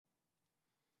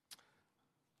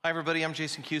Hi, everybody. I'm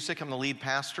Jason Cusick. I'm the lead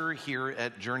pastor here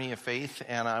at Journey of Faith,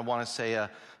 and I want to say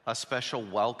a special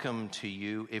welcome to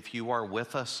you if you are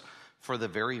with us for the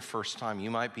very first time. You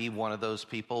might be one of those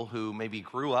people who maybe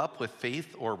grew up with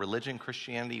faith or religion,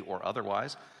 Christianity or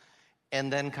otherwise,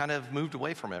 and then kind of moved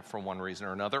away from it for one reason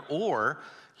or another. Or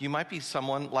you might be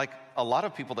someone like a lot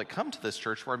of people that come to this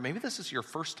church where maybe this is your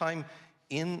first time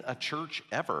in a church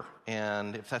ever.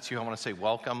 And if that's you, I want to say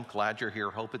welcome. Glad you're here.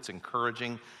 Hope it's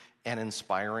encouraging and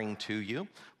inspiring to you. I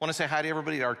want to say hi to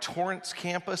everybody at our Torrance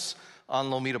campus on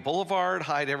Lomita Boulevard.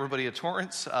 Hi to everybody at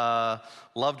Torrance.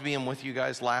 Loved being with you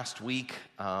guys last week.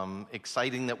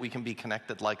 Exciting that we can be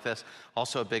connected like this.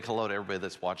 Also a big hello to everybody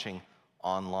that's watching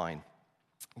online.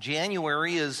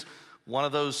 January is one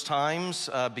of those times,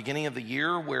 beginning of the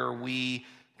year, where we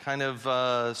kind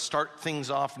of start things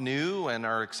off new and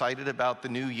are excited about the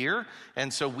new year.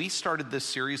 And so we started this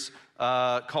series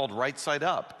called Right Side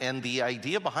Up. And the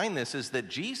idea behind this is that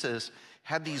Jesus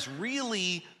had these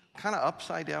really kind of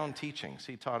upside down teachings.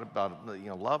 He taught about,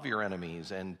 love your enemies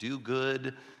and do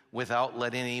good without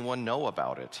letting anyone know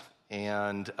about it.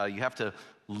 And you have to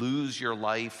lose your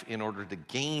life in order to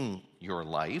gain your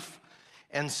life.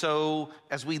 And so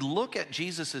as we look at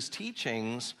Jesus's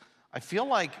teachings, I feel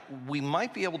like we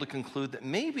might be able to conclude that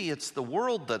maybe it's the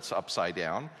world that's upside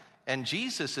down and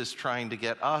Jesus is trying to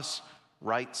get us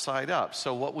right side up.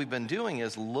 So what we've been doing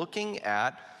is looking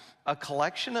at a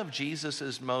collection of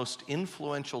Jesus's most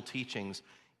influential teachings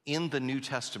in the New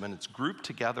Testament. It's grouped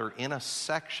together in a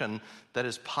section that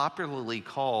is popularly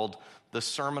called the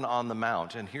Sermon on the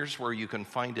Mount. And here's where you can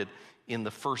find it in the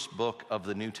first book of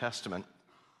the New Testament.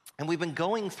 And we've been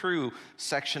going through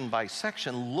section by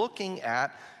section looking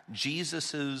at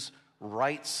Jesus's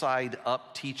right side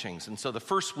up teachings. And so the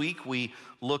first week we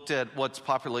looked at what's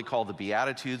popularly called the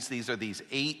Beatitudes. These are these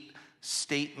 8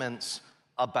 statements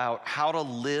about how to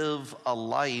live a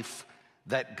life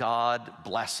that God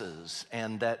blesses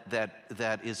and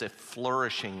that is a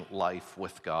flourishing life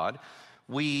with God.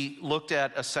 We looked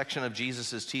at a section of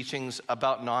Jesus's teachings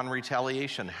about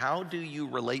non-retaliation. How do you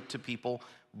relate to people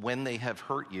when they have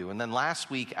hurt you? And then last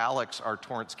week, Alex, our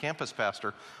Torrance campus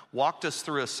pastor, walked us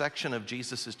through a section of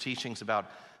Jesus's teachings about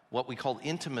what we call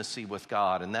intimacy with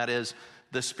God. And that is,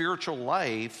 the spiritual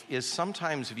life is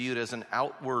sometimes viewed as an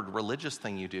outward religious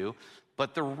thing you do,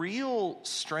 but the real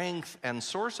strength and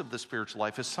source of the spiritual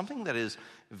life is something that is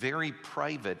very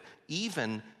private,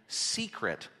 even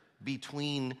secret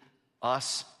between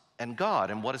us and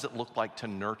God. And what does it look like to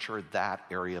nurture that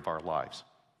area of our lives?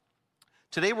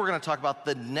 Today we're going to talk about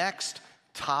the next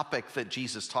topic that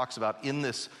Jesus talks about in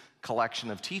this collection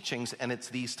of teachings, and it's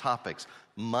these topics: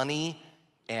 money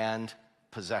and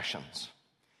possessions.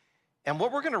 And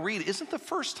what we're going to read isn't the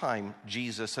first time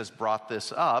Jesus has brought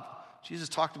this up. Jesus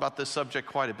talked about this subject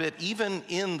quite a bit. Even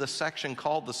in the section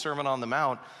called the Sermon on the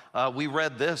Mount, we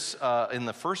read this in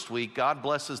the first week: God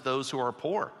blesses those who are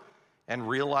poor and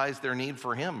realize their need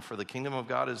for Him, for the kingdom of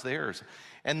God is theirs.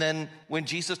 And then when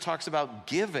Jesus talks about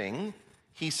giving,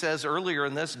 He says earlier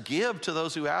in this, give to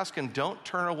those who ask and don't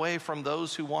turn away from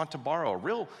those who want to borrow. A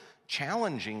real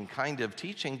challenging kind of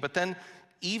teaching. But then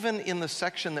even in the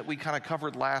section that we kind of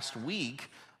covered last week,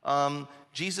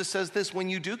 Jesus says this: when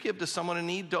you do give to someone in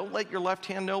need, don't let your left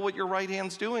hand know what your right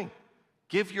hand's doing.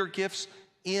 Give your gifts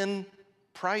in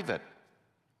private.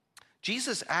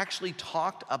 Jesus actually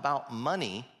talked about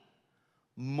money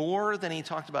more than He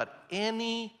talked about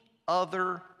any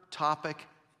other topic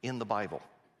in the Bible.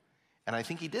 And I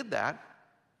think He did that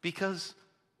because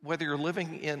whether you're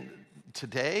living in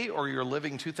today or you're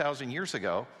living 2,000 years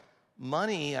ago,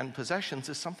 money and possessions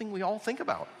is something we all think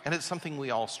about, and it's something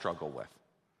we all struggle with.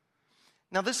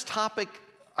 Now this topic,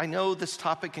 I know this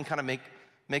topic can kind of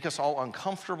make us all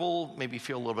uncomfortable, maybe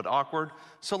feel a little bit awkward.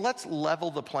 So let's level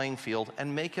the playing field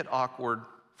and make it awkward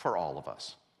for all of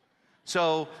us.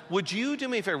 So would you do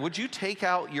me a favor? Would you take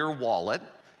out your wallet?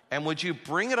 And would you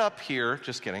bring it up here?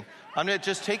 Just kidding. I'm going to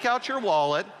just take out your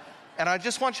wallet, and I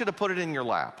just want you to put it in your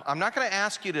lap. I'm not going to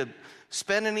ask you to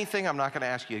spend anything. I'm not going to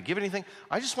ask you to give anything.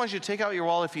 I just want you to take out your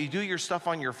wallet. If you do your stuff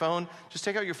on your phone, just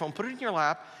take out your phone, put it in your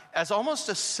lap as almost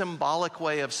a symbolic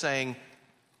way of saying,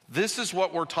 this is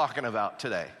what we're talking about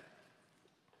today.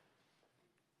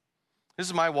 This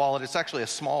is my wallet. It's actually a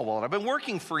small wallet. I've been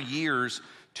working for years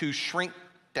to shrink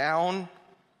down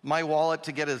my wallet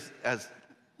to get as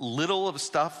little of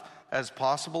stuff as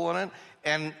possible in it.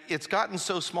 And it's gotten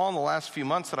so small in the last few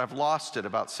months that I've lost it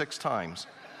about 6 times,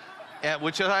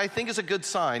 which I think is a good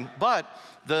sign. But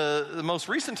the most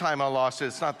recent time I lost it,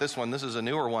 it's not this one, this is a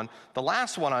newer one. The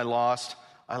last one I lost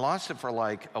it for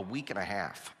like a week and a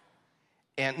half.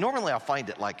 And normally I'll find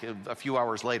it like a few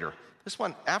hours later. This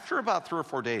one, after about 3 or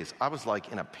 4 days, I was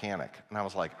like in a panic. And I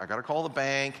was like, I got to call the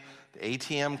bank, the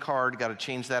ATM card, got to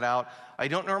change that out. I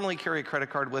don't normally carry a credit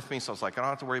card with me, so I was like, I don't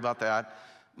have to worry about that.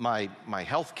 My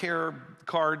health care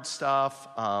card stuff,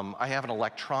 I have an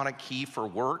electronic key for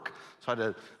work, so I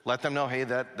had to let them know, hey,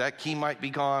 that key might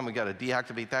be gone. We got to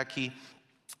deactivate that key.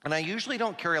 And I usually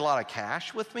don't carry a lot of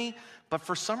cash with me, but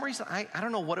for some reason, I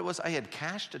don't know what it was. I had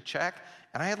cashed a check,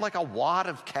 and I had like a wad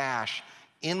of cash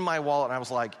in my wallet, and I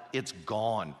was like, it's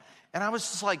gone. And I was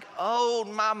just like, oh,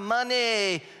 my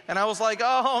money. And I was like,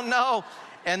 oh, no.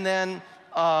 And then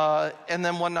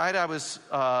one night I was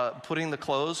putting the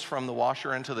clothes from the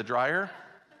washer into the dryer,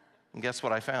 and guess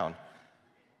what I found?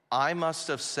 I must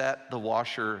have set the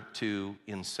washer to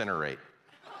incinerate,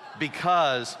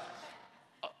 because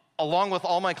along with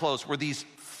all my clothes were these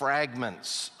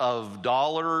fragments of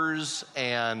dollars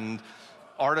and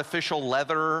artificial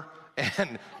leather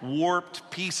and warped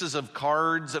pieces of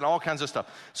cards and all kinds of stuff.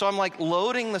 So I'm like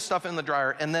loading the stuff in the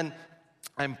dryer, and then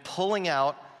I'm pulling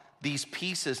out these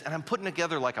pieces and I'm putting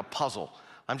together like a puzzle.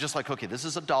 I'm just like, okay, this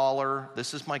is $1,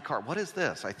 this is my card. What is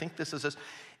this? I think this is this.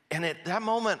 And at that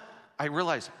moment, I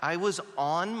realized I was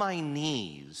on my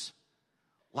knees,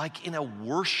 like in a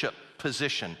worship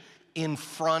position in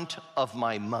front of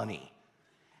my money.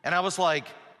 And I was like,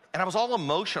 and I was all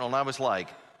emotional, and I was like,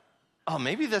 oh,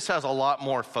 maybe this has a lot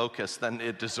more focus than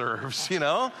it deserves, you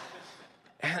know?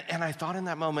 And I thought in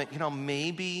that moment,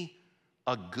 maybe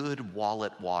a good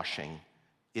wallet washing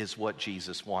is what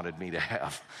Jesus wanted me to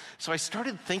have. So I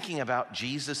started thinking about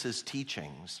Jesus's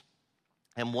teachings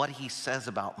and what he says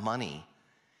about money.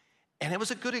 And it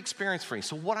was a good experience for me.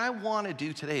 So what I want to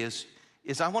do today is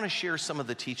I want to share some of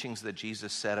the teachings that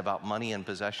Jesus said about money and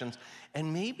possessions.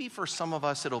 And maybe for some of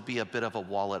us, it'll be a bit of a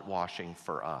wallet washing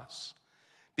for us.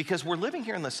 Because we're living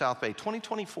here in the South Bay.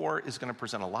 2024 is going to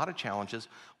present a lot of challenges.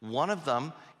 One of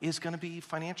them is going to be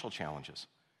financial challenges.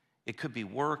 It could be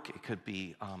work, it could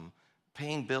be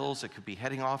paying bills, it could be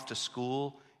heading off to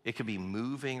school, it could be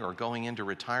moving or going into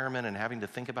retirement and having to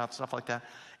think about stuff like that.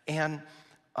 And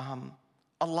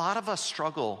a lot of us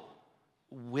struggle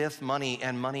with money,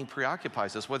 and money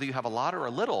preoccupies us. Whether you have a lot or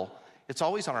a little, it's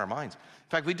always on our minds. In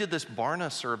fact, we did this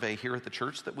Barna survey here at the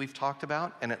church that we've talked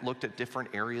about, and it looked at different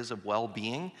areas of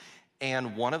well-being,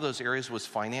 and one of those areas was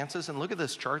finances. And look at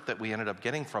this chart that we ended up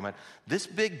getting from it. This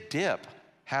big dip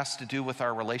has to do with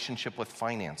our relationship with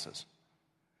finances.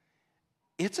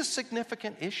 It's a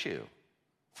significant issue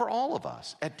for all of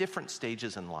us at different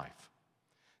stages in life.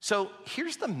 So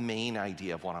here's the main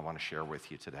idea of what I want to share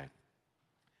with you today.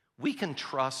 We can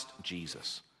trust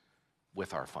Jesus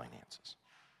with our finances.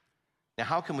 Now,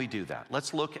 how can we do that?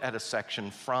 Let's look at a section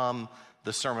from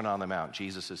the Sermon on the Mount,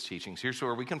 Jesus' teachings. Here's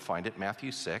where we can find it,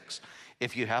 Matthew 6.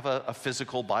 If you have a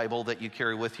physical Bible that you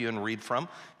carry with you and read from,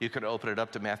 you can open it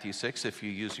up to Matthew 6. If you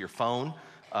use your phone,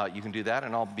 you can do that,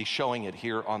 and I'll be showing it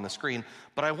here on the screen.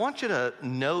 But I want you to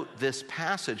note this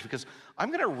passage, because I'm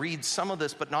going to read some of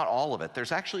this, but not all of it.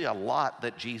 There's actually a lot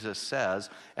that Jesus says,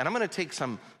 and I'm going to take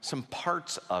some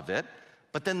parts of it.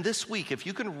 But then this week, if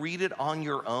you can read it on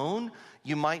your own,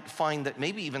 you might find that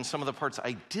maybe even some of the parts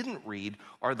I didn't read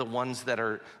are the ones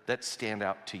that stand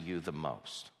out to you the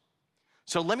most.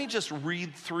 So let me just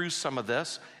read through some of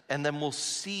this, and then we'll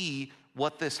see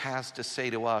what this has to say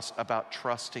to us about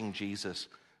trusting Jesus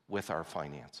with our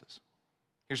finances.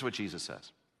 Here's what Jesus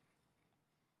says.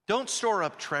 Don't store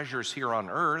up treasures here on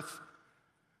earth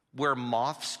where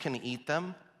moths can eat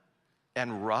them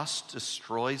and rust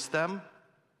destroys them,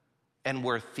 and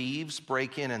where thieves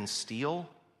break in and steal,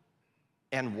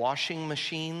 and washing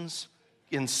machines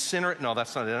incinerate. No,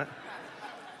 that's not in it.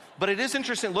 But it is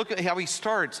interesting. Look at how he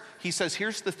starts. He says,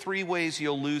 here's the 3 ways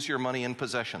you'll lose your money and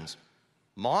possessions.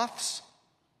 Moths,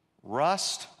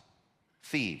 rust,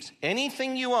 thieves.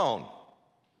 Anything you own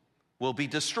will be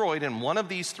destroyed in one of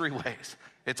these 3 ways.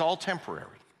 It's all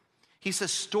temporary. He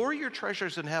says, store your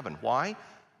treasures in heaven. Why?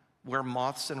 Where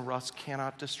moths and rust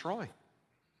cannot destroy,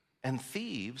 and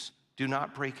thieves do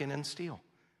not break in and steal.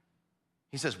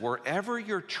 He says, wherever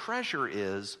your treasure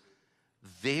is,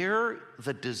 there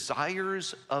the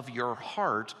desires of your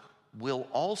heart will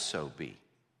also be.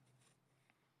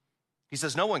 He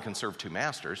says, no one can serve 2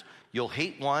 masters. You'll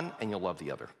hate one and you'll love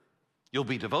the other. You'll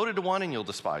be devoted to one and you'll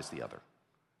despise the other.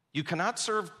 You cannot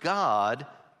serve God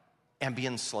and be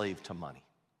enslaved to money.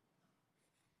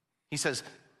 He says,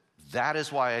 that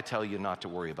is why I tell you not to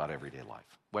worry about everyday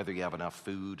life, whether you have enough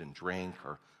food and drink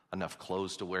or enough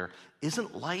clothes to wear.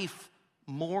 Isn't life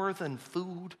more than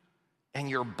food, and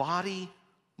your body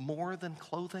more than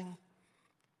clothing?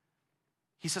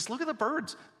 He says, look at the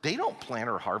birds. They don't plant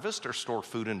or harvest or store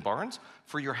food in barns,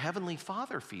 for your heavenly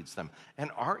Father feeds them.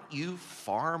 And aren't you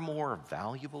far more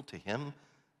valuable to him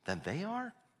than they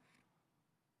are?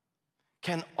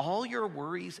 Can all your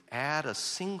worries add a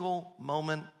single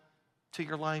moment to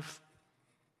your life?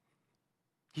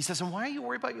 He says, and why are you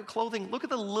worried about your clothing? Look at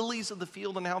the lilies of the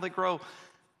field and how they grow.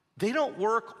 They don't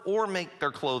work or make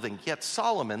their clothing. Yet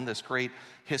Solomon, this great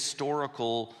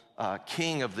historical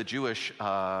king of the Jewish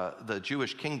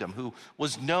kingdom, who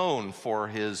was known for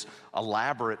his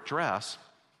elaborate dress,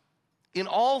 in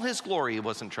all his glory, he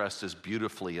wasn't dressed as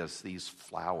beautifully as these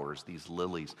flowers, these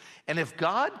lilies. And if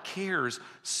God cares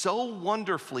so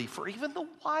wonderfully for even the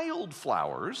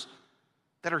wildflowers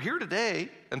that are here today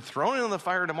and thrown into the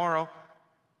fire tomorrow,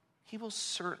 he will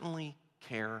certainly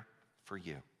care for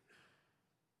you.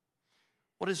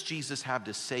 What does Jesus have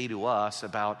to say to us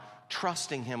about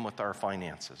trusting him with our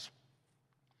finances?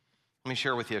 Let me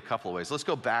share with you a couple of ways. Let's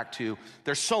go back to,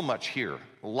 there's so much here,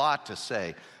 a lot to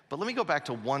say, but let me go back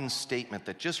to one statement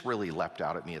that just really leapt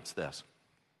out at me. It's this: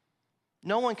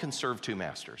 no one can serve two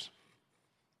masters.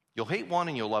 You'll hate one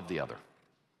and you'll love the other.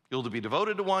 You'll be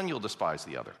devoted to one, you'll despise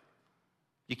the other.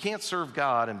 You can't serve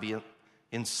God and be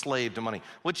enslaved to money.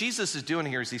 What Jesus is doing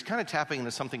here is he's kind of tapping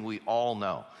into something we all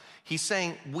know. He's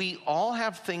saying we all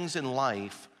have things in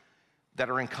life that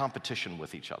are in competition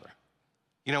with each other.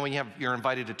 You know, when you're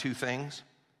invited to two things,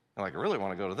 you're like, I really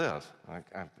want to go to this.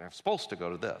 I'm supposed to go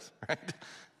to this, right?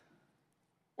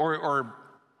 Or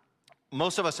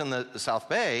most of us in the South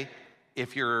Bay,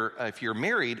 if you're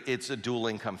married, it's a dual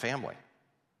income family.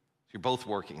 You're both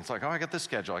working. It's like, oh, I got this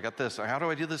schedule, I got this. How do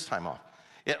I do this time off?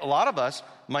 A lot of us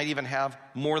might even have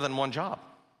more than one job.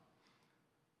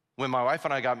 When my wife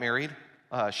and I got married,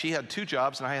 she had 2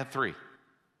 jobs and I had 3.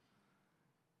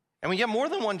 And when you have more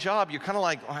than one job, you're kind of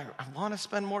like, oh, I want to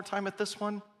spend more time at this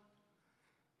one,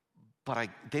 but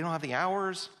they don't have the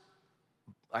hours.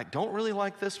 I don't really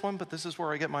like this one, but this is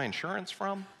where I get my insurance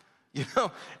from. You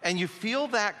know, and you feel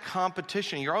that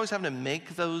competition. You're always having to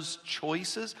make those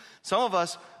choices. Some of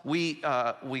us, we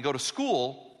go to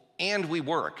school and we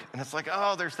work, and it's like,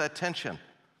 oh, there's that tension.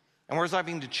 And we're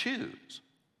having to choose.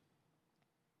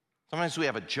 Sometimes we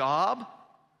have a job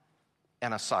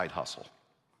and a side hustle.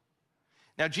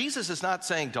 Now, Jesus is not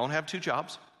saying don't have 2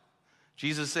 jobs.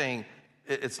 Jesus is saying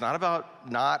it's not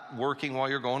about not working while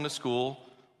you're going to school,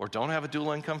 or don't have a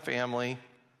dual income family,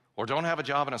 or don't have a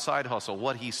job and a side hustle.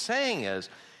 What he's saying is,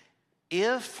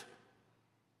 if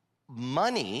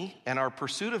money and our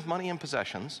pursuit of money and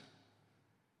possessions,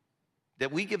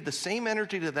 that we give the same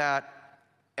energy to that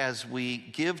as we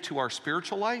give to our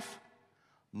spiritual life,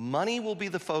 money will be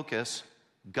the focus,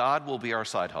 God will be our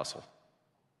side hustle.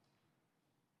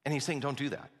 And he's saying, don't do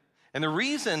that. And the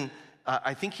reason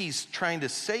I think he's trying to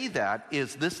say that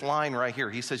is this line right here.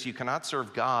 He says, you cannot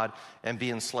serve God and be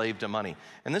enslaved to money.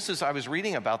 And I was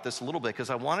reading about this a little bit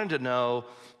because I wanted to know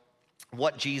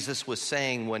what Jesus was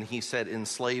saying when he said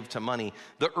enslaved to money.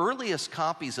 The earliest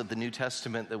copies of the New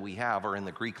Testament that we have are in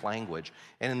the Greek language.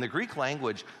 And in the Greek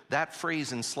language, that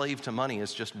phrase enslaved to money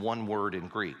is just one word in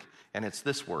Greek. And it's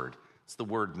this word. It's the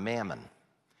word mammon.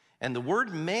 And the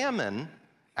word mammon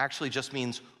actually just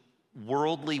means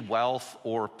worldly wealth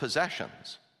or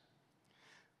possessions.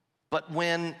 But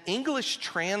when English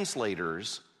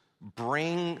translators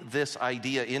bring this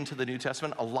idea into the New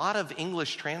Testament, a lot of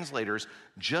English translators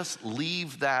just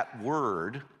leave that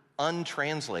word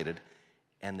untranslated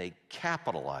and they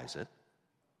capitalize it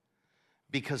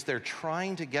because they're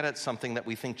trying to get at something that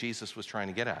we think Jesus was trying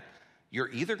to get at.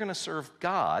 You're either going to serve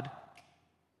God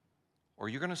or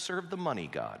you're going to serve the money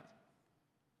god.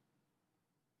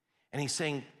 And he's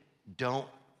saying, don't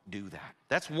do that.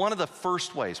 That's one of the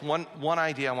first ways. One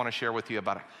idea I want to share with you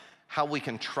about how we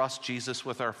can trust Jesus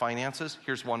with our finances.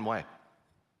 Here's one way.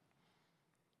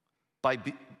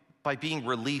 By being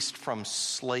released from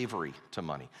slavery to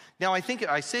money. Now, I think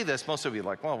I say this, most of you are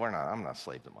like, well, I'm not a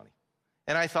slave to money.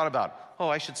 And I thought about,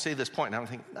 I should say this point.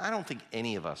 And I don't think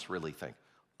any of us really think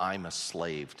I'm a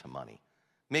slave to money.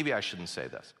 Maybe I shouldn't say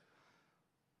this.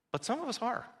 But some of us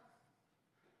are.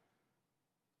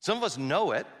 Some of us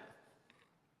know it.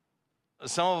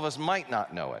 Some of us might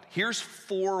not know it. Here's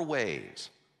 4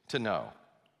 ways to know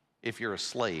if you're a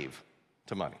slave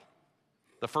to money.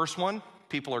 The first one,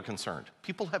 people are concerned.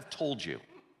 People have told you.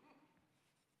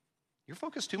 You're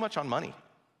focused too much on money.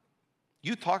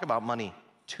 You talk about money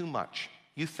too much.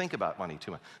 You think about money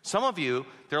too much. Some of you,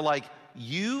 they're like,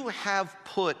 you have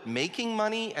put making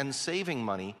money and saving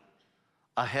money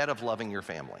ahead of loving your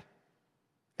family.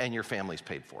 And your family's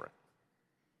paid for it.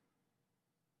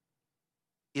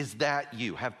 Is that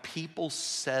you? Have people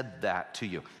said that to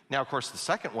you? Now, of course, the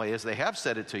second way is they have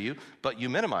said it to you, but you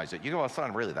minimize it. You go, well, it's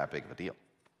not really that big of a deal.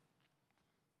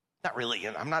 Not really.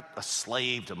 I'm not a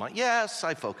slave to money. Yes,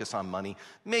 I focus on money,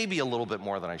 maybe a little bit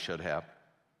more than I should have.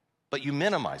 But you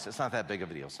minimize it. It's not that big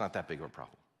of a deal. It's not that big of a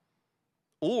problem.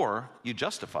 Or you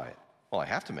justify it. Well, I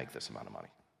have to make this amount of money.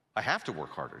 I have to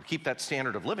work harder to keep that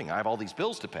standard of living. I have all these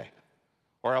bills to pay.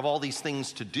 Or I have all these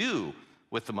things to do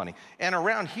with the money. And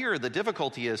around here, the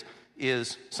difficulty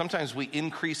is sometimes we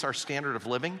increase our standard of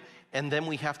living, and then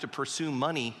we have to pursue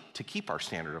money to keep our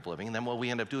standard of living. And then what we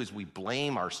end up doing is we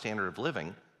blame our standard of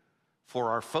living for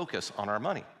our focus on our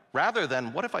money, rather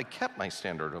than what if I kept my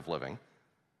standard of living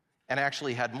and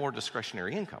actually had more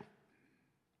discretionary income?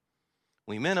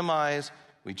 We minimize,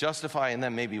 we justify, and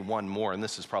then maybe one more, and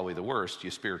this is probably the worst,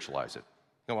 you spiritualize it.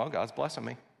 You go, well, God's blessing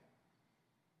me.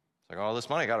 It's like, oh, this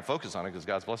money, I got to focus on it because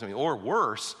God's blessing me. Or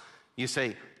worse, you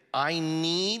say, I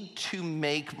need to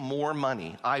make more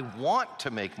money. I want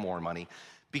to make more money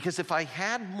because if I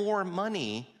had more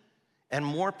money and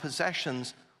more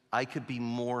possessions, I could be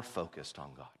more focused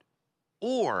on God.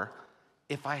 Or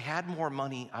if I had more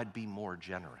money, I'd be more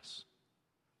generous.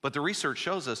 But the research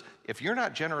shows us if you're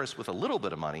not generous with a little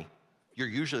bit of money, you're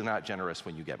usually not generous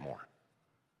when you get more.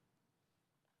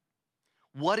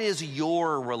 What is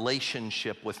your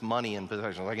relationship with money and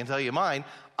possessions? I can tell you mine.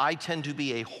 I tend to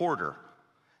be a hoarder.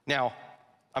 Now,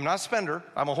 I'm not a spender,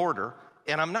 I'm a hoarder,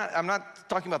 and I'm not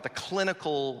talking about the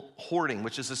clinical hoarding,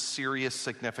 which is a serious,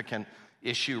 significant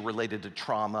issue related to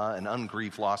trauma and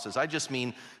ungrieved losses. I just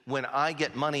mean when I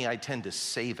get money, I tend to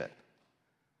save it.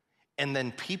 And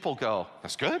then people go,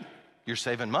 that's good, you're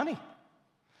saving money.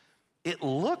 It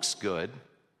looks good,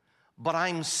 but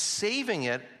I'm saving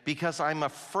it because I'm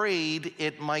afraid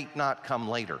it might not come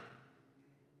later.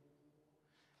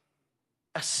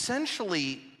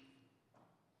 Essentially,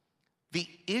 the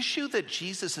issue that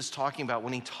Jesus is talking about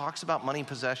when he talks about money and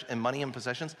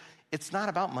possessions, it's not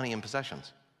about money and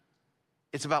possessions.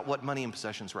 It's about what money and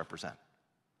possessions represent.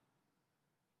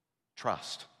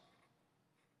 Trust,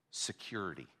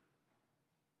 security,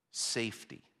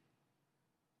 safety,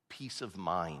 peace of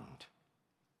mind.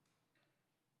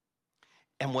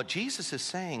 And what Jesus is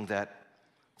saying that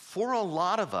for a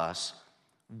lot of us,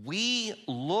 we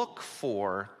look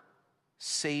for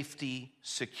safety,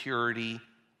 security,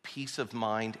 peace of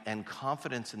mind, and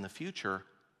confidence in the future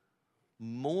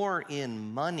more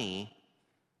in money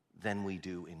than we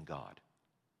do in God.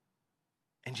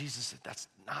 And Jesus said, that's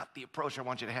not the approach I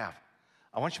want you to have.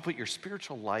 I want you to put your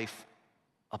spiritual life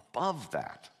above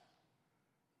that.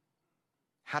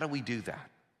 How do we do that?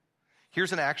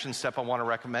 Here's an action step I want to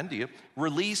recommend to you.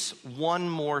 Release one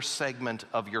more segment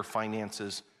of your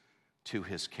finances to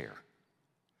his care.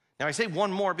 Now, I say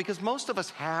one more because most of us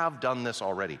have done this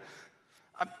already.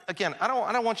 Again, I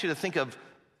don't want you to think of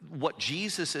what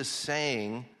Jesus is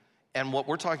saying and what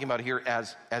we're talking about here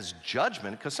as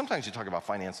judgment, because sometimes you talk about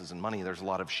finances and money, there's a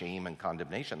lot of shame and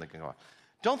condemnation that can go on.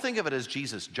 Don't think of it as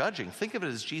Jesus judging. Think of it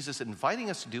as Jesus inviting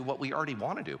us to do what we already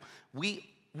want to do. We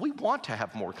want to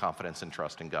have more confidence and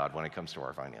trust in God when it comes to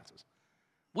our finances.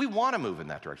 We want to move in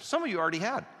that direction. Some of you already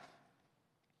had.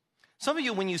 Some of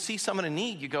you, when you see someone in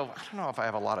need, you go, I don't know if I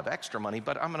have a lot of extra money,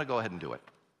 but I'm going to go ahead and do it.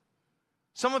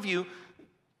 Some of you,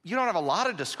 you don't have a lot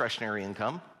of discretionary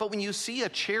income, but when you see a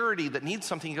charity that needs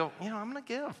something, you go, I'm going to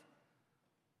give.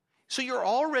 So you're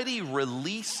already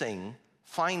releasing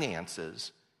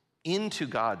finances into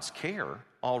God's care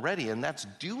already, and that's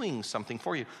doing something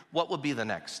for you. What would be the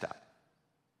next step?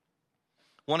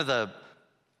 One of the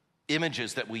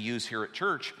images that we use here at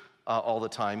church all the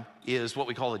time is what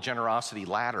we call a generosity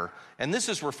ladder. And this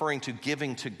is referring to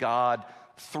giving to God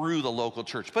through the local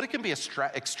church, but it can be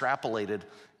extrapolated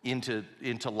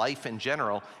into life in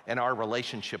general and our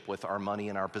relationship with our money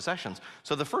and our possessions.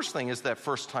 So the first thing is that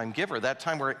first-time giver, that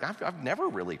time where I've never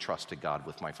really trusted God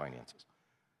with my finances.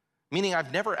 Meaning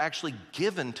I've never actually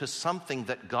given to something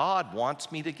that God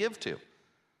wants me to give to.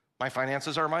 My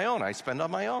finances are my own. I spend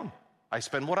on my own. I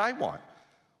spend what I want.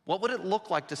 What would it look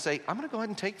like to say, I'm going to go ahead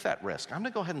and take that risk. I'm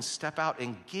going to go ahead and step out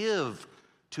and give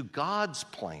to God's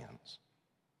plans.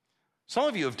 Some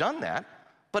of you have done that.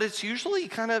 But it's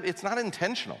usually it's not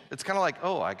intentional. It's kind of like,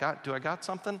 do I got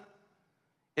something?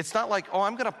 It's not like,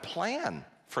 I'm going to plan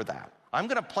for that. I'm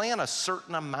going to plan a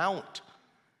certain amount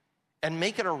and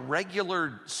make it a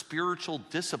regular spiritual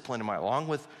discipline in along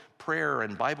with prayer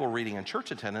and Bible reading and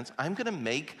church attendance. I'm going to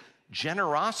make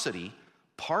generosity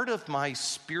part of my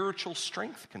spiritual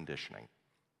strength conditioning.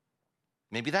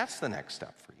 Maybe that's the next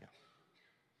step for you.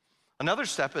 Another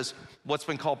step is what's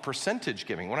been called percentage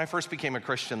giving. When I first became a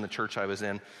Christian, the church I was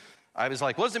in, I was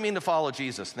like, what does it mean to follow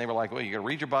Jesus? And they were like, well, you got to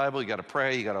read your Bible, you got to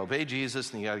pray, you got to obey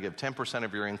Jesus, and you got to give 10%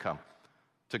 of your income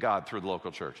to God through the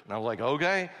local church. And I was like,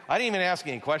 okay. I didn't even ask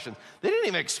any questions. They didn't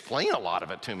even explain a lot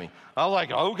of it to me. I was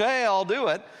like, okay, I'll do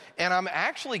it. And I'm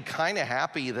actually kind of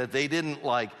happy that they didn't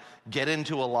like get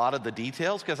into a lot of the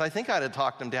details, because I think I'd have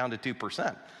talked them down to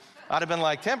 2%. I'd have been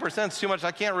like, 10% is too much.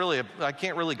 I can't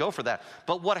really go for that.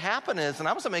 But what happened is, and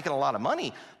I wasn't making a lot of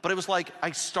money, but it was like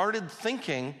I started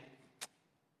thinking,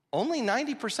 only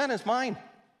 90% is mine.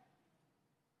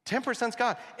 10% is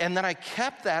God. And then I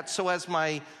kept that, so as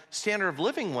my standard of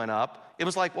living went up, it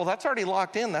was like, well, that's already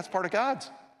locked in. That's part of God's.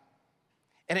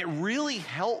 And it really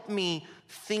helped me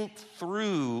think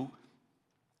through,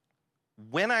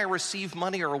 when I receive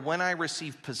money or when I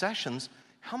receive possessions,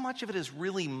 how much of it is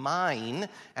really mine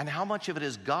and how much of it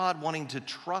is God wanting to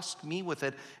trust me with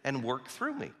it and work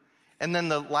through me. And then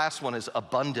the last one is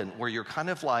abundant, where you're kind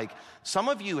of like, some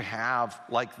of you have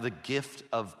like the gift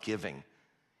of giving.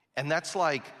 And that's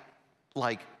like,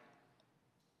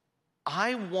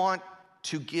 I want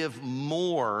to give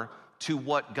more to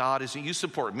what God is. You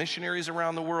support missionaries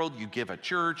around the world, you give at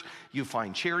church, you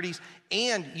find charities,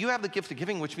 and you have the gift of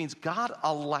giving, which means God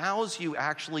allows you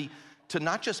actually to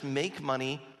not just make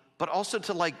money, but also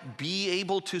to like be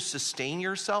able to sustain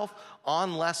yourself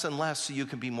on less and less so you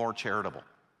can be more charitable.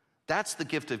 That's the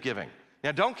gift of giving.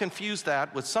 Now, don't confuse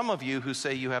that with some of you who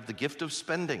say you have the gift of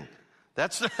spending.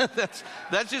 That's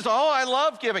just, oh, I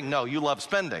love giving. No, you love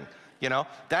spending. You know,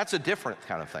 that's a different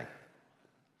kind of thing.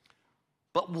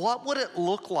 But what would it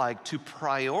look like to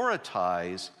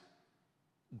prioritize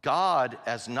God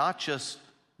as not just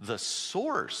the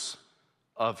source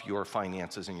of your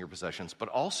finances and your possessions, but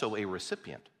also a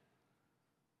recipient?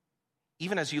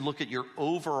 Even as you look at your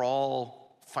overall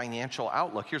financial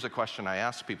outlook, here's a question I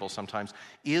ask people sometimes.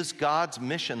 Is God's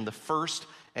mission the first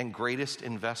and greatest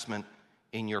investment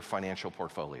in your financial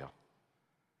portfolio?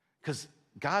 Because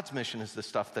God's mission is the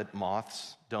stuff that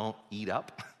moths don't eat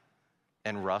up,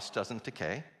 and rust doesn't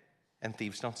decay, and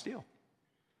thieves don't steal.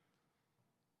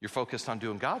 You're focused on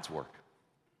doing God's work.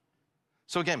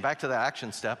 So again, back to the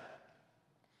action step.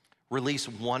 Release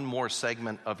one more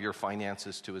segment of your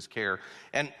finances to his care.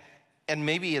 And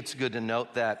maybe it's good to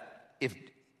note that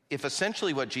if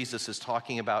essentially what Jesus is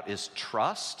talking about is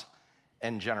trust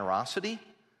and generosity,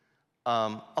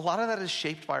 a lot of that is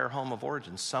shaped by our home of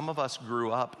origin. Some of us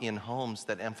grew up in homes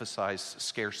that emphasize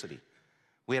scarcity.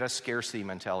 We had a scarcity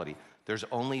mentality. There's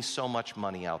only so much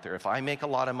money out there. If I make a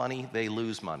lot of money, they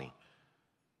lose money.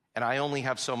 And I only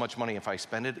have so much money. If I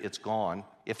spend it, it's gone.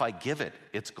 If I give it,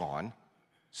 it's gone.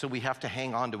 So we have to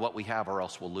hang on to what we have or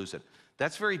else we'll lose it.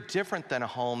 That's very different than a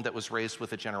home that was raised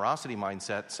with a generosity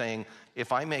mindset, saying,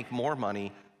 if I make more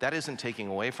money, that isn't taking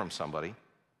away from somebody.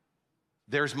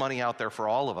 There's money out there for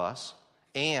all of us.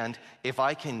 And if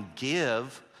I can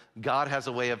give, God has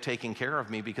a way of taking care of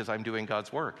me because I'm doing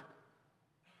God's work.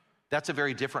 That's a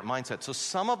very different mindset. So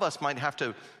some of us might have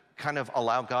to kind of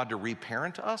allow God to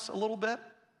reparent us a little bit,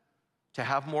 to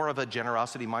have more of a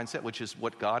generosity mindset, which is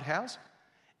what God has.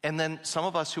 And then some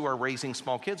of us who are raising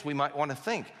small kids, we might want to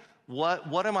think,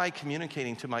 what am I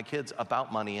communicating to my kids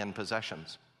about money and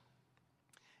possessions?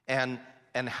 And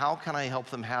how can I help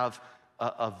them have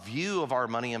a view of our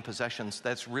money and possessions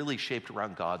that's really shaped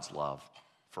around God's love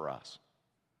for us,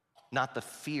 not the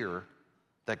fear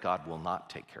that God will not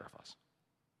take care of us.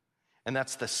 And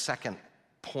that's the second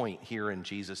point here in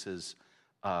Jesus's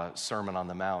Sermon on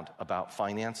the Mount about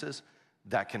finances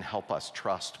that can help us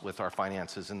trust with our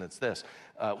finances, and it's this.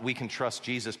 We can trust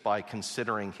Jesus by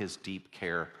considering his deep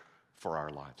care for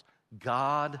our lives.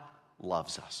 God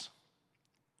loves us.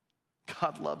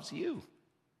 God loves you.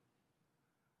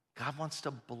 God wants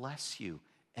to bless you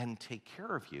and take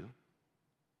care of you.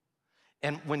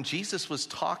 And when Jesus was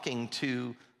talking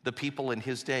to the people in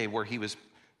his day where he was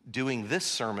doing this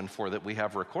sermon for that we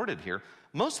have recorded here,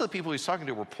 most of the people he was talking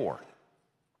to were poor.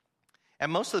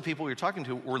 And most of the people we were talking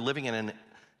to were living in an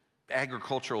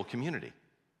agricultural community.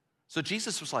 So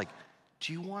Jesus was like,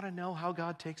 do you want to know how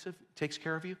God takes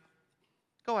care of you?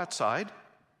 Go outside.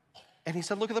 And he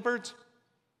said, look at the birds.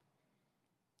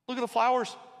 Look at the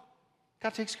flowers.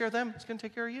 God takes care of them. He's going to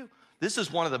take care of you. This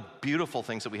is one of the beautiful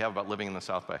things that we have about living in the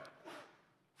South Bay.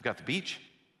 We've got the beach,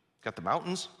 we've got the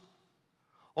mountains.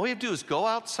 All we have to do is go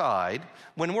outside.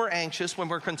 When we're anxious, when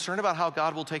we're concerned about how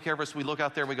God will take care of us, we look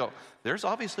out there and we go, there's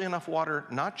obviously enough water,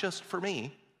 not just for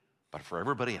me, but for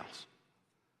everybody else.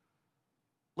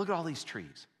 Look at all these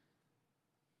trees.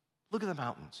 Look at the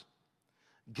mountains.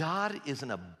 God is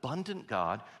an abundant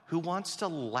God who wants to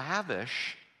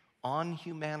lavish on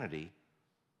humanity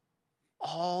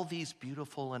all these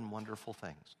beautiful and wonderful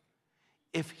things.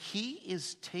 If he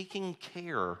is taking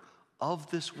care of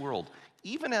this world,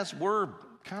 even as we're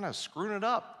kind of screwing it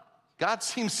up, God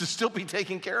seems to still be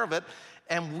taking care of it,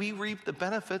 and we reap the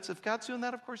benefits. If God's doing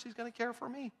that, of course, he's going to care for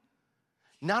me.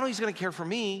 Not only is he going to care for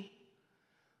me,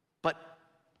 but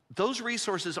those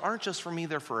resources aren't just for me,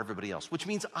 they're for everybody else, which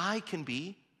means I can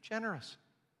be generous.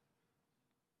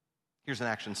 Here's an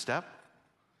action step.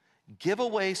 Give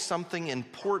away something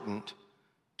important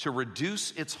to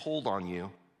reduce its hold on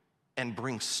you and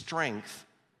bring strength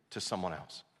to someone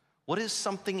else. What is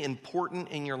something important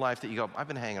in your life that you go, I've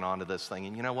been hanging on to this thing,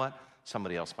 and you know what?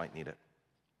 Somebody else might need it.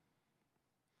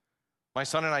 My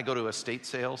son and I go to estate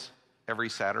sales every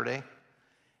Saturday,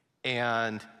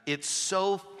 and it's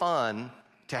so fun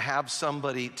to have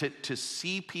somebody, to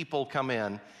see people come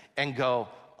in and go,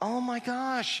 oh my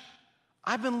gosh,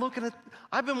 I've been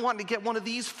wanting to get one of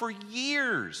these for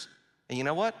years. And you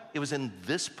know what? It was in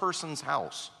this person's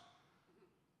house.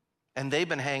 And they've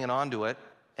been hanging on to it,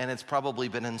 and it's probably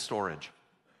been in storage.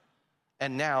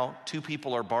 And now 2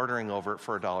 people are bartering over it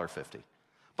for $1.50.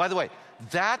 By the way,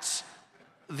 that's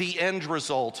the end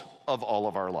result of all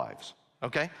of our lives,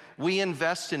 okay? We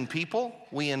invest in people,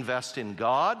 we invest in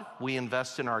God, we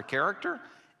invest in our character,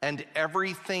 and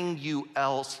everything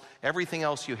else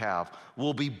you have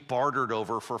will be bartered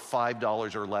over for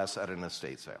 $5 or less at an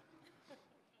estate sale.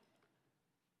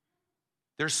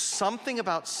 There's something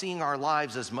about seeing our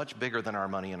lives as much bigger than our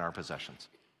money and our possessions.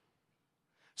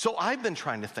 So I've been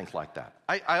trying to think like that.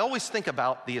 I always think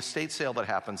about the estate sale that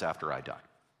happens after I die.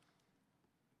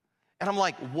 And I'm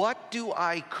like, what do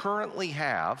I currently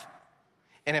have?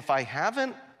 And if I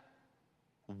haven't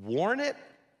worn it,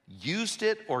 used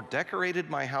it, or decorated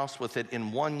my house with it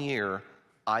in 1 year,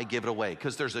 I give it away.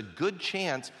 Because there's a good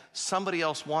chance somebody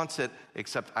else wants it,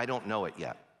 except I don't know it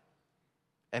yet.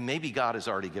 And maybe God has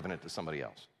already given it to somebody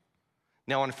else.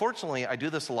 Now, unfortunately, I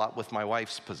do this a lot with my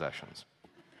wife's possessions.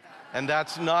 And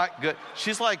that's not good.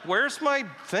 She's like, where's my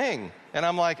thing? And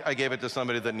I'm like, I gave it to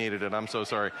somebody that needed it. I'm so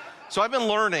sorry. So I've been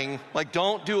learning, like,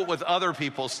 don't do it with other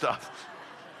people's stuff.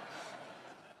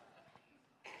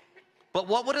 But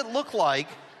what would it look like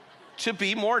to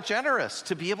be more generous,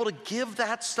 to be able to give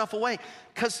that stuff away?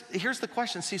 Because here's the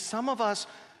question. See, some of us,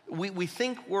 we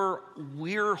think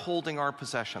we're holding our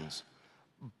possessions,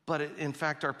 but in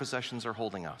fact, our possessions are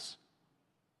holding us.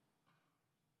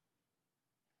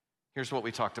 Here's what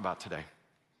we talked about today.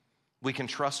 We can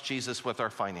trust Jesus with our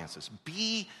finances.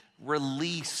 Be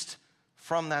released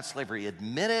from that slavery.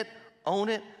 Admit it, own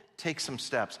it, take some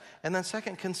steps. And then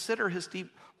second, consider his deep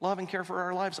love and care for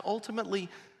our lives. Ultimately,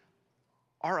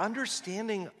 our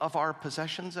understanding of our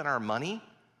possessions and our money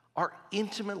are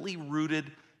intimately rooted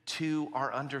to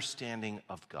our understanding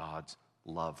of God's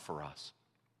love for us.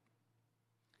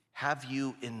 Have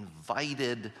you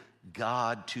invited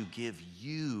God to give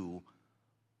you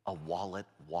a wallet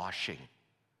washing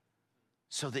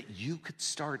so that you could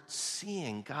start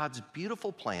seeing God's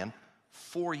beautiful plan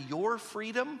for your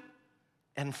freedom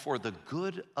and for the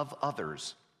good of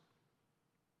others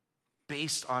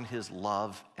based on his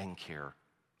love and care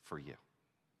for you?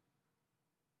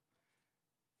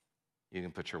 You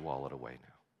can put your wallet away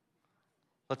now.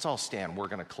 Let's all stand. We're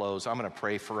going to close. I'm going to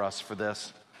pray for us for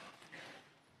this.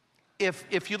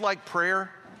 If you'd like prayer,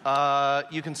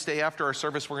 you can stay after our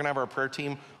service. We're going to have our prayer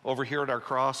team over here at our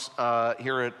cross,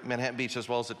 here at Manhattan Beach as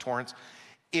well as at Torrance.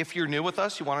 If you're new with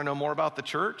us, you want to know more about the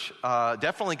church,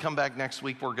 definitely come back next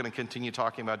week. We're going to continue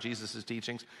talking about Jesus'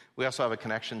 teachings. We also have a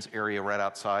connections area right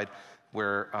outside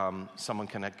where someone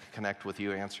can connect with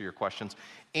you, answer your questions.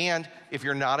 And if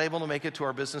you're not able to make it to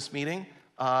our business meeting,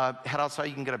 head outside.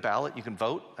 You can get a ballot. You can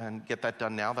vote and get that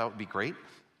done now. That would be great.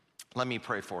 Let me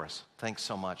pray for us. Thanks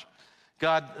so much.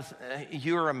 God,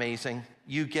 you are amazing.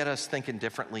 You get us thinking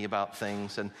differently about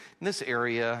things. And in this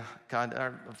area, God,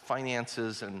 our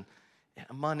finances and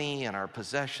money and our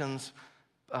possessions,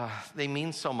 they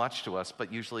mean so much to us,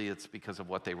 but usually it's because of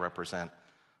what they represent.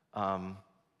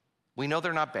 We know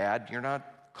they're not bad. You're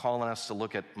not calling us to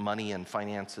look at money and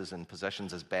finances and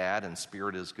possessions as bad and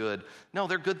spirit as good. No,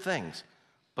 they're good things.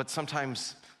 But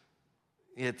sometimes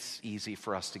it's easy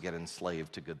for us to get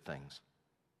enslaved to good things.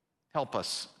 Help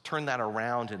us turn that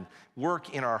around and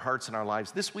work in our hearts and our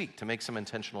lives this week to make some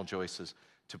intentional choices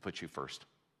to put you first.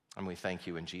 And we thank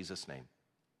you in Jesus' name.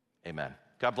 Amen.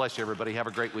 God bless you, everybody. Have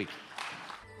a great week.